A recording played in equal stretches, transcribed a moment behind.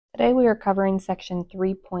Today we are covering section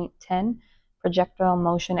 3.10, projectile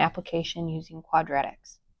motion application using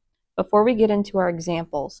quadratics. Before we get into our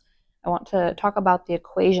examples, I want to talk about the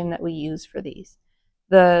equation that we use for these.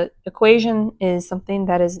 The equation is something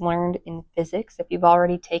that is learned in physics. If you've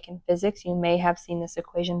already taken physics, you may have seen this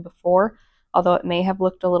equation before, although it may have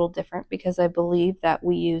looked a little different because I believe that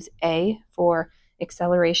we use A for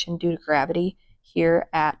acceleration due to gravity here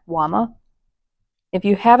at WAMA. If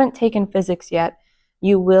you haven't taken physics yet,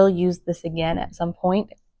 you will use this again at some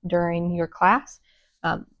point during your class.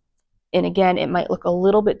 And again, it might look a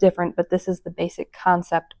little bit different, but this is the basic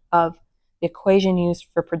concept of the equation used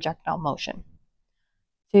for projectile motion.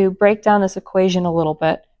 To break down this equation a little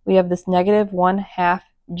bit, we have this negative 1/2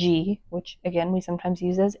 g, which again we sometimes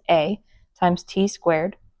use as a, times t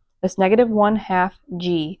squared. This negative 1/2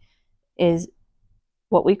 g is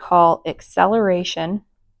what we call acceleration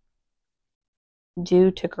due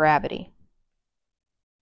to gravity.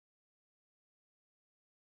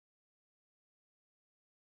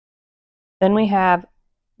 Then we have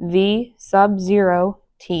v sub 0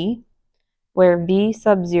 t, where v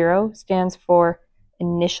sub 0 stands for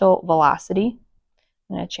initial velocity.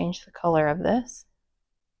 I'm going to change the color of this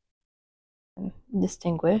and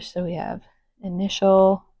distinguish. So we have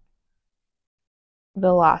initial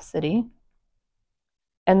velocity.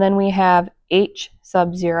 And then we have h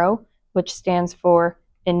sub 0, which stands for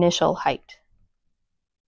initial height.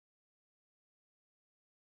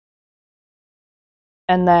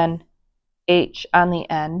 And then h on the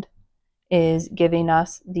end is giving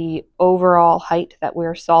us the overall height that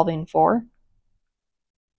we're solving for.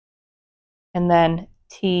 And then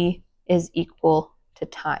t is equal to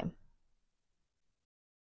time.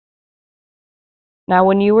 Now,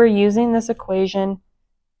 when you were using this equation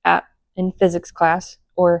in physics class,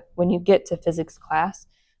 or when you get to physics class,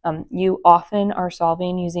 you often are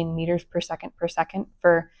solving using meters per second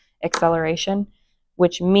for acceleration,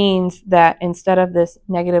 which means that instead of this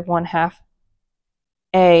negative 1/2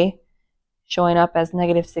 a showing up as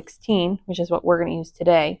negative 16, which is what we're going to use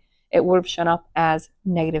today, it would have shown up as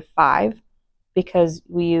negative 5 because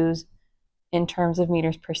we use in terms of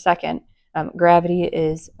meters per second. Gravity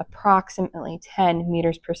is approximately 10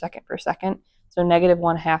 meters per second, so negative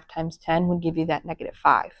 1/2 times 10 would give you that negative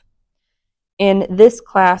 5. In this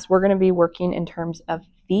class, we're going to be working in terms of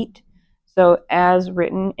feet. So as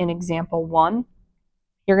written in example 1,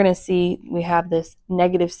 you're going to see we have this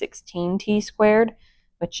negative 16t squared,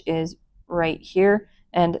 which is right here,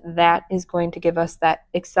 and that is going to give us that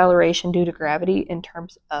acceleration due to gravity in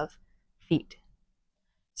terms of feet.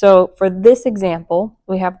 So for this example,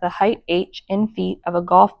 we have the height h in feet of a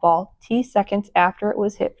golf ball t seconds after it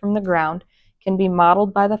was hit from the ground can be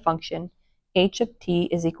modeled by the function h of t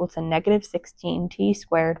is equal to negative 16t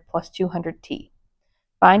squared plus 200t.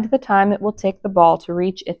 Find the time it will take the ball to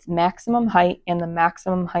reach its maximum height and the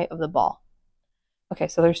maximum height of the ball. Okay,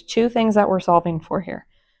 so there's two things that we're solving for here.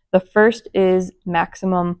 The first is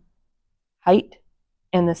maximum height,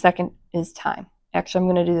 and the second is time. Actually,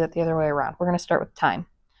 I'm going to do that the other way around. We're going to start with time.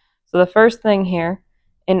 So the first thing here,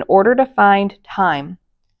 in order to find time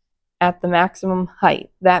at the maximum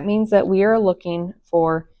height, that means that we are looking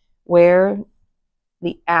for where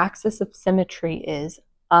the axis of symmetry is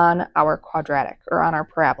on our quadratic or on our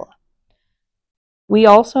parabola. We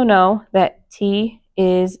also know that t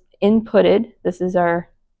is inputted. This is our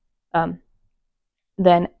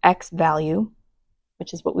then x value,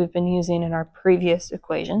 which is what we've been using in our previous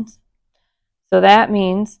equations. So that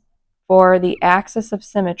means for the axis of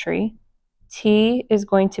symmetry, t is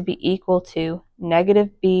going to be equal to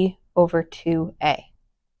negative b over 2a.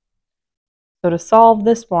 So to solve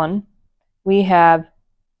this one, we have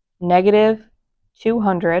negative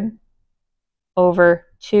 200 over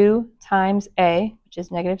 2 times a, which is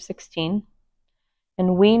negative 16.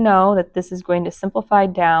 And we know that this is going to simplify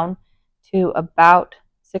down to about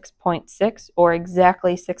 6.6, or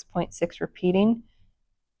exactly 6.6 repeating.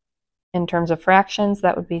 In terms of fractions,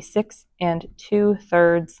 that would be 6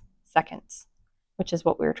 2/3 seconds, which is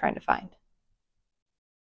what we were trying to find.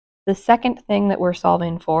 The second thing that we're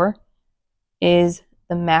solving for is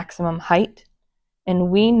the maximum height.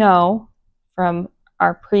 And we know from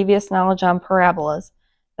our previous knowledge on parabolas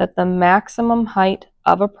that the maximum height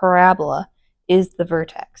of a parabola is the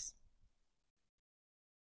vertex.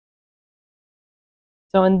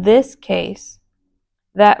 So in this case,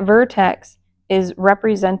 that vertex is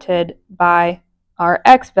represented by our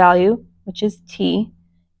x value, which is t,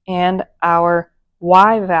 and our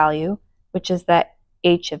y value, which is that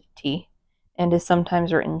h of t, and is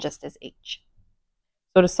sometimes written just as h.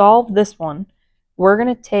 So to solve this one, we're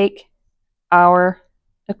going to take our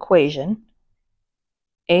equation,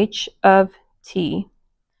 h of t,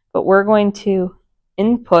 but we're going to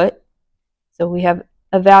input, so we have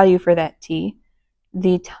a value for that t,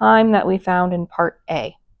 the time that we found in part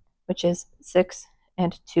A, which is 6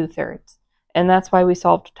 2/3. And that's why we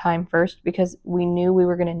solved time first, because we knew we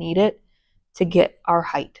were going to need it to get our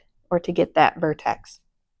height, or to get that vertex.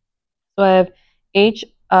 So I have h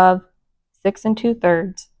of 6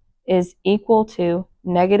 2/3 is equal to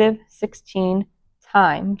negative 16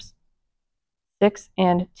 times 6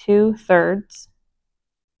 2/3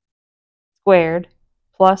 squared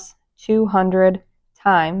plus 200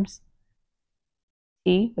 times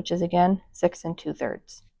t, which is again 6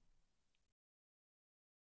 2/3.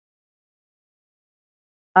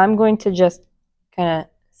 I'm going to just kind of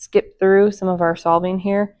skip through some of our solving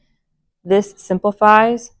here. This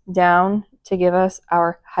simplifies down to give us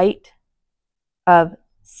our height of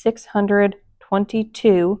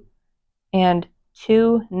 622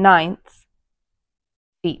 2/9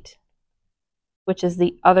 feet, which is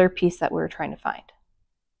the other piece that we were trying to find.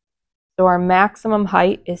 So our maximum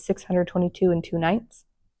height is 622 2/9,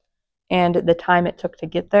 and the time it took to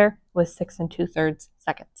get there was 6 2/3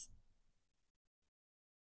 seconds.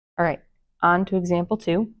 All right, on to example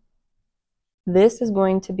 2. This is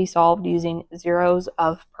going to be solved using zeros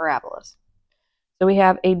of parabolas. So we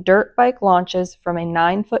have a dirt bike launches from a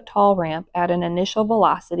 9-foot tall ramp at an initial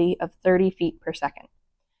velocity of 30 feet per second.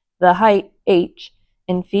 The height, h,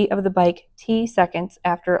 in feet of the bike t seconds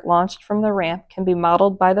after it launched from the ramp can be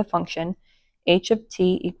modeled by the function h of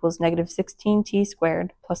t equals negative 16t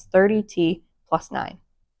squared plus 30t plus 9.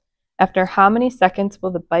 After how many seconds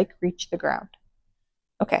will the bike reach the ground?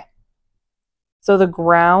 Okay, so the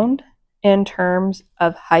ground in terms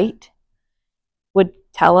of height would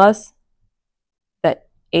tell us that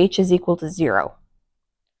h is equal to 0.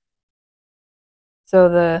 So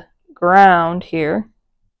the ground here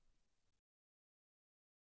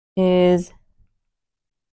is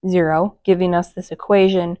 0, giving us this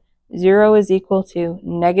equation. 0 is equal to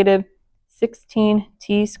negative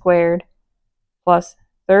 16t squared plus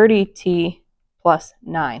 30t plus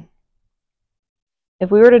 9. If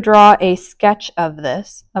we were to draw a sketch of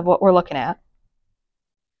this, of what we're looking at,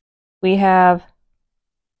 we have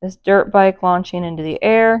this dirt bike launching into the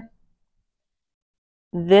air.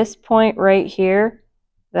 This point right here,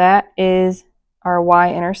 that is our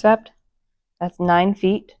y-intercept. That's 9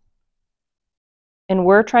 feet. And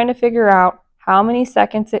we're trying to figure out how many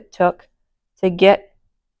seconds it took to get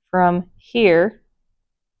from here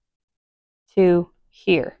to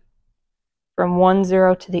here, from one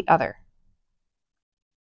zero to the other.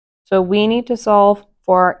 So we need to solve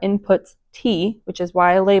for our inputs t, which is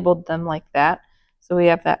why I labeled them like that. So we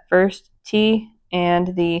have that first t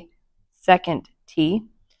and the second t.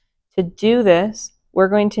 To do this, we're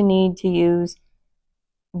going to need to use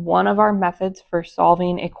one of our methods for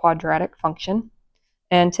solving a quadratic function.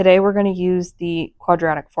 And today we're going to use the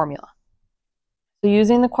quadratic formula. So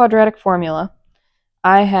using the quadratic formula,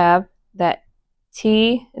 I have that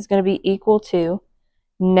t is going to be equal to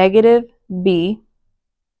negative b,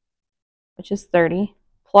 which is 30,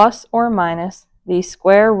 plus or minus the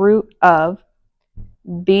square root of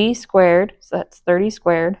b squared, so that's 30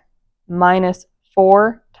 squared, minus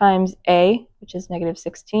 4 times a, which is negative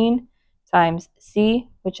 16, times c,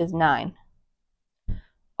 which is 9,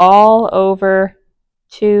 all over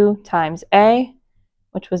 2 times a,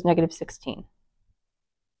 which was negative 16.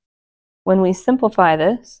 When we simplify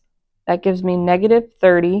this, that gives me negative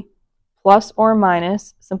 30 plus or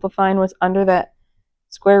minus, simplifying was under that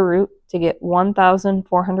square root to get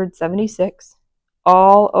 1,476,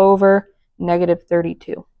 all over negative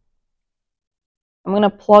 32. I'm going to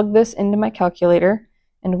plug this into my calculator,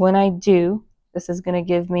 and when I do, this is going to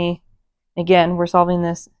give me, again, we're solving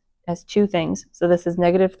this as two things. So this is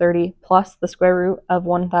negative 30 plus the square root of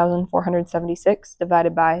 1,476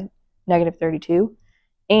 divided by negative 32,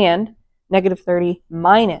 and negative 30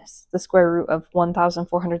 minus the square root of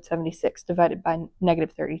 1,476 divided by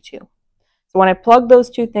negative 32. So when I plug those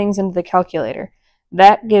two things into the calculator,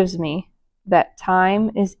 that gives me that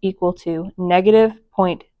time is equal to negative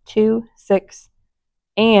 0.26,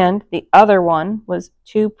 and the other one was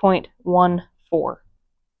 2.14.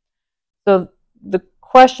 So the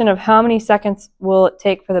question of how many seconds will it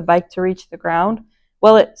take for the bike to reach the ground?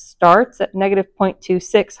 Well, it starts at negative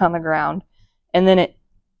 0.26 on the ground, and then it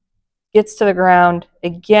gets to the ground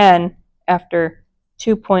again after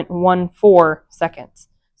 2.14 seconds.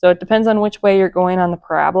 So it depends on which way you're going on the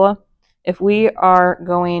parabola. If we are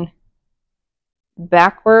going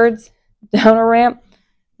backwards down a ramp,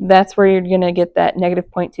 that's where you're going to get that negative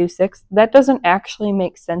 0.26. That doesn't actually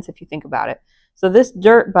make sense if you think about it. So this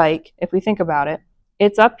dirt bike, if we think about it,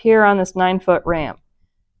 it's up here on this 9-foot ramp.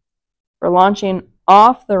 We're launching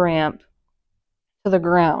off the ramp to the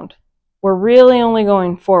ground. We're really only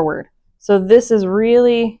going forward. So this is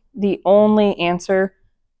really the only answer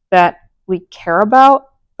that we care about,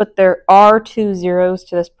 but there are 2 zeros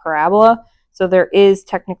to this parabola, so there is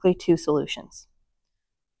technically 2 solutions.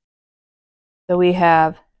 So we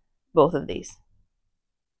have both of these.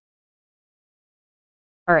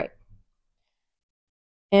 All right.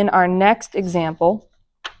 In our next example,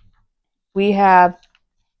 we have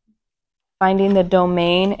finding the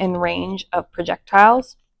domain and range of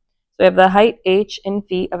projectiles. So we have the height h in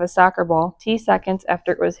feet of a soccer ball t seconds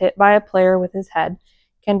after it was hit by a player with his head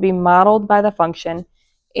can be modeled by the function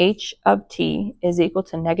h of t is equal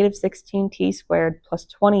to negative 16t squared plus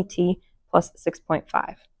 20t plus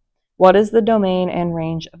 6.5. What is the domain and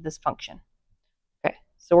range of this function? Okay,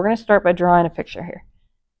 so we're going to start by drawing a picture here.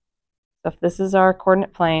 So if this is our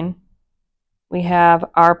coordinate plane, we have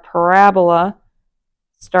our parabola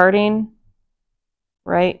starting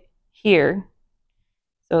right here.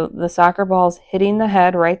 So the soccer ball is hitting the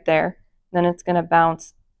head right there. Then it's going to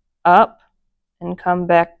bounce up and come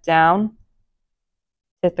back down,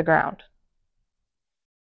 hit the ground.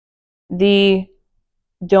 The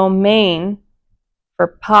domain for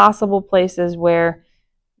possible places where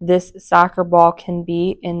this soccer ball can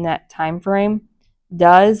be in that time frame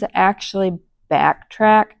does actually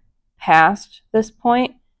backtrack past this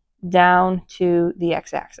point down to the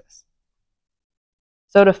x-axis.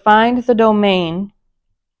 So to find the domain,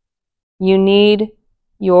 you need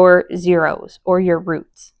your zeros or your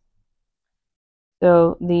roots.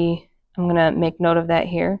 So I'm going to make note of that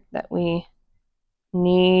here, that we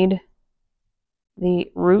need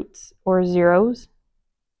the roots or zeros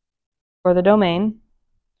for the domain.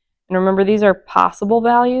 And remember, these are possible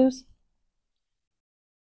values,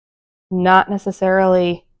 not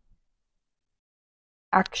necessarily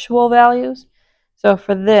actual values. So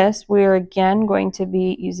for this, we are again going to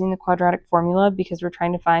be using the quadratic formula because we're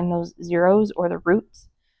trying to find those zeros or the roots.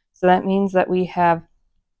 So that means that we have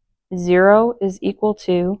 0 is equal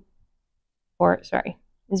to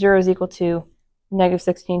negative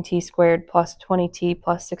 16t squared plus 20t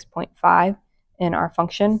plus 6.5 in our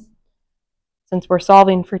function. Since we're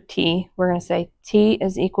solving for t, we're going to say t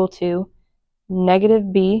is equal to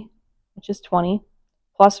negative b, which is 20,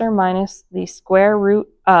 plus or minus the square root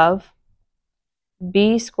of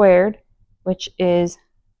b squared, which is,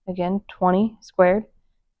 again, 20 squared,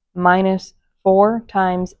 minus 4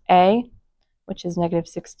 times a, which is negative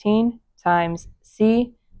 16, times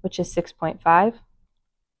c, which is 6.5,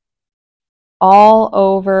 all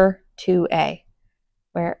over 2a,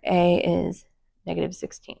 where a is negative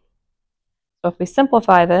 16. So if we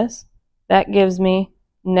simplify this, that gives me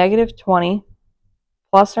negative 20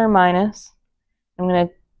 plus or minus, I'm going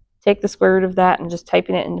to take the square root of that and just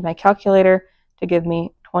typing it into my calculator to give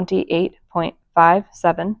me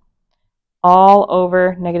 28.57 all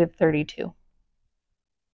over negative 32.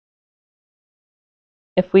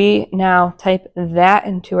 If we now type that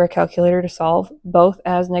into our calculator to solve, both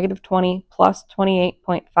as negative 20 plus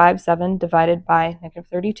 28.57 divided by negative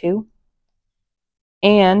 32,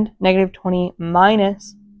 and negative 20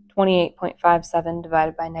 minus 28.57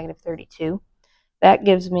 divided by negative 32, that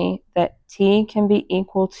gives me that t can be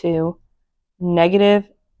equal to negative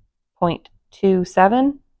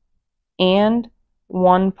 0.27 and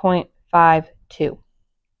 1.52.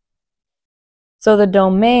 So the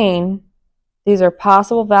domain, these are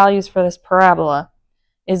possible values for this parabola,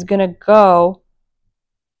 is going to go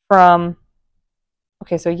from,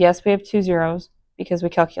 okay, so yes, we have 2 zeros because we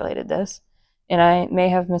calculated this. And I may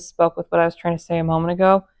have misspoke with what I was trying to say a moment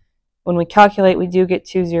ago. When we calculate, we do get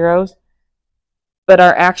 2 zeros. But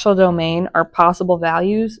our actual domain, our possible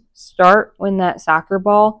values, start when that soccer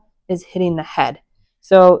ball is hitting the head.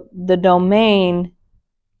 So the domain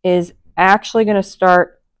is actually going to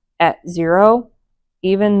start at 0,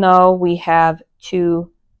 even though we have 2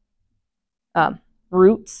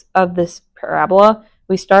 roots of this parabola.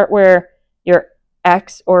 We start where your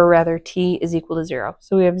x, or rather t, is equal to 0.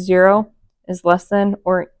 So we have 0 is less than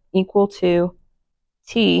or equal to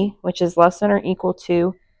t, which is less than or equal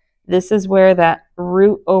to, this is where that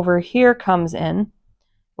root over here comes in,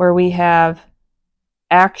 where we have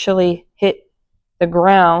actually hit the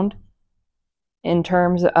ground in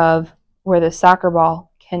terms of where the soccer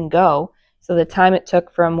ball can go. So the time it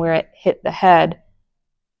took from where it hit the head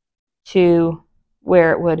to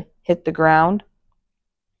where it would hit the ground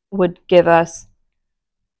would give us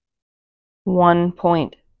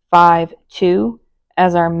 1.52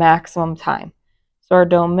 as our maximum time. So our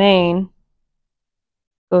domain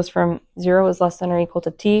goes from 0 is less than or equal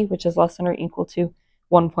to t, which is less than or equal to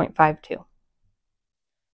 1.52.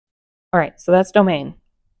 All right, so that's domain.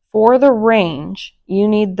 For the range, you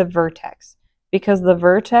need the vertex, because the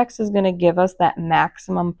vertex is going to give us that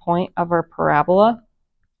maximum point of our parabola.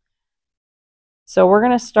 So we're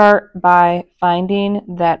going to start by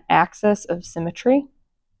finding that axis of symmetry.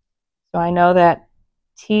 So I know that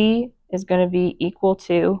t is going to be equal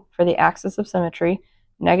to, for the axis of symmetry,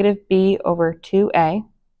 negative b over 2a.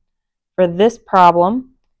 For this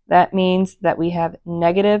problem, that means that we have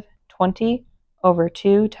negative 20 over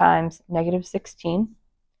 2 times negative 16.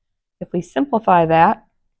 If we simplify that,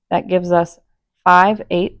 that gives us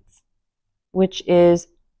 5/8, which is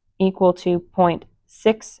equal to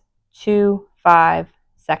 0.625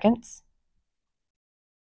 seconds.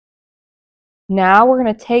 Now we're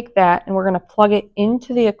going to take that and we're going to plug it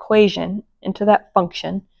into the equation, into that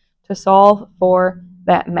function, to solve for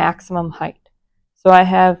that maximum height. So I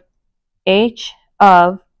have h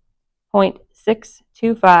of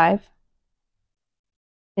 0.625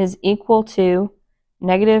 is equal to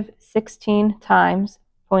negative 16 times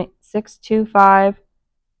 0.625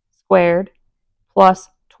 squared plus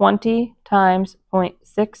 20 times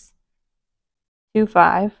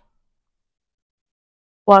 0.625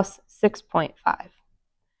 plus 6.5. If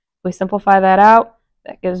we simplify that out,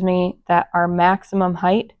 that gives me that our maximum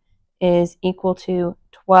height is equal to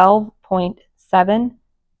 12.7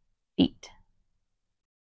 feet.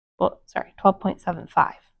 Well, sorry,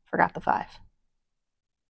 12.75. Forgot the 5.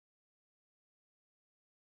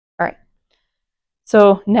 All right.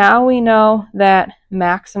 So now we know that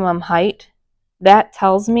maximum height. That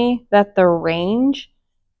tells me that the range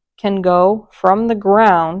can go from the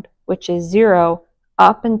ground, which is 0,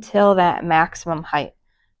 up until that maximum height.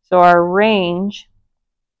 So our range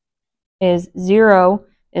is 0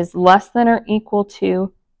 is less than or equal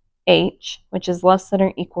to h, which is less than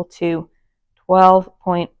or equal to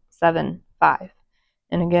 12.75.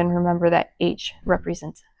 And again, remember that h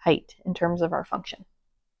represents height in terms of our function.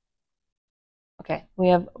 Okay, we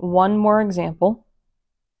have one more example.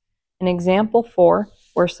 In example 4,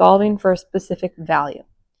 we're solving for a specific value.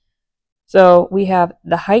 So we have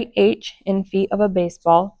the height h in feet of a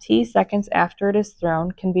baseball, t seconds after it is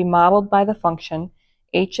thrown, can be modeled by the function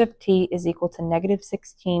h of t is equal to negative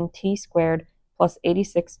 16t squared plus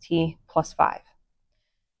 86t plus 5.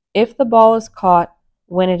 If the ball is caught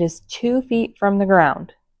when it is 2 feet from the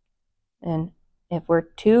ground, and if we're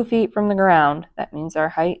 2 feet from the ground, that means our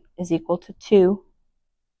height is equal to 2.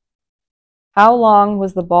 How long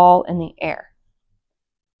was the ball in the air?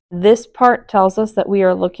 This part tells us that we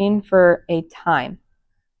are looking for a time.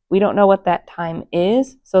 We don't know what that time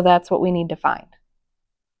is, so that's what we need to find.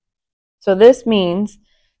 So this means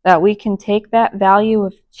that we can take that value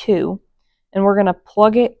of 2 and we're going to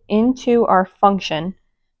plug it into our function.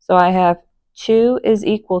 So I have 2 is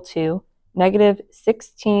equal to negative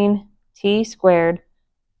 16t squared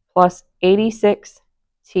plus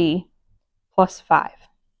 86t plus 5.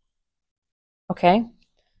 Okay,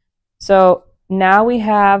 so now we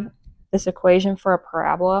have this equation for a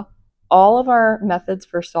parabola. All of our methods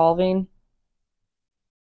for solving,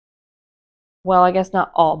 well, I guess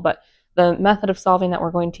not all, but the method of solving that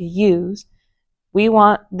we're going to use, we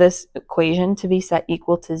want this equation to be set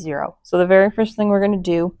equal to 0. So the very first thing we're going to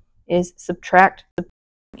do is subtract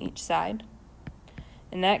each side.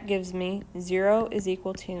 And that gives me 0 is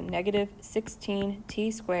equal to negative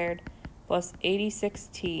 16t squared plus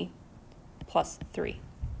 86t plus 3.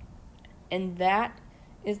 And that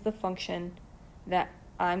is the function that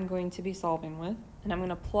I'm going to be solving with. And I'm going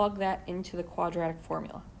to plug that into the quadratic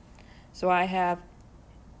formula. So I have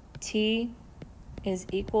t is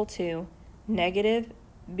equal to negative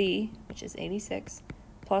b, which is 86,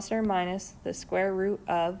 plus or minus the square root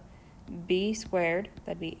of b squared,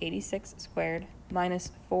 that'd be 86 squared,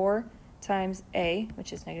 minus 4 times a,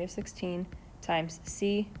 which is negative 16, times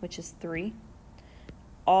c, which is 3,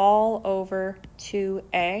 all over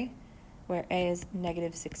 2a, where a is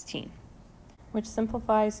negative 16, which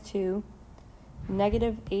simplifies to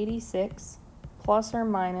negative 86 plus or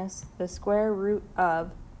minus the square root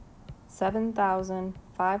of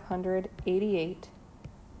 7,588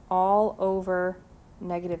 all over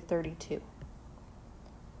negative 32.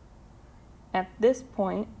 At this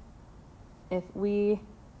point, if we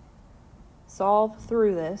solve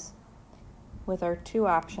through this with our two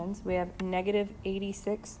options, we have negative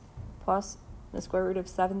 86 plus the square root of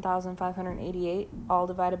 7,588 all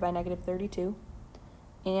divided by negative 32,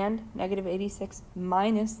 and negative 86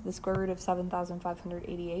 minus the square root of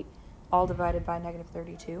 7,588 all divided by negative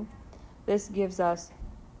 32. This gives us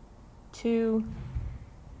two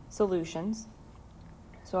solutions.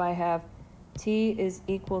 So I have t is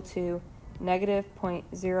equal to negative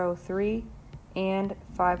 0.03 and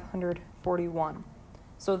 541.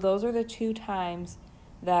 So those are the two times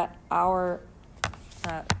that our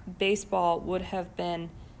baseball would have been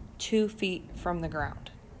 2 feet from the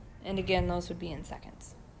ground. And again, those would be in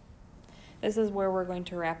seconds. This is where we're going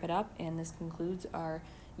to wrap it up, and this concludes our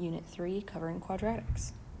Unit 3 covering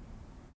quadratics.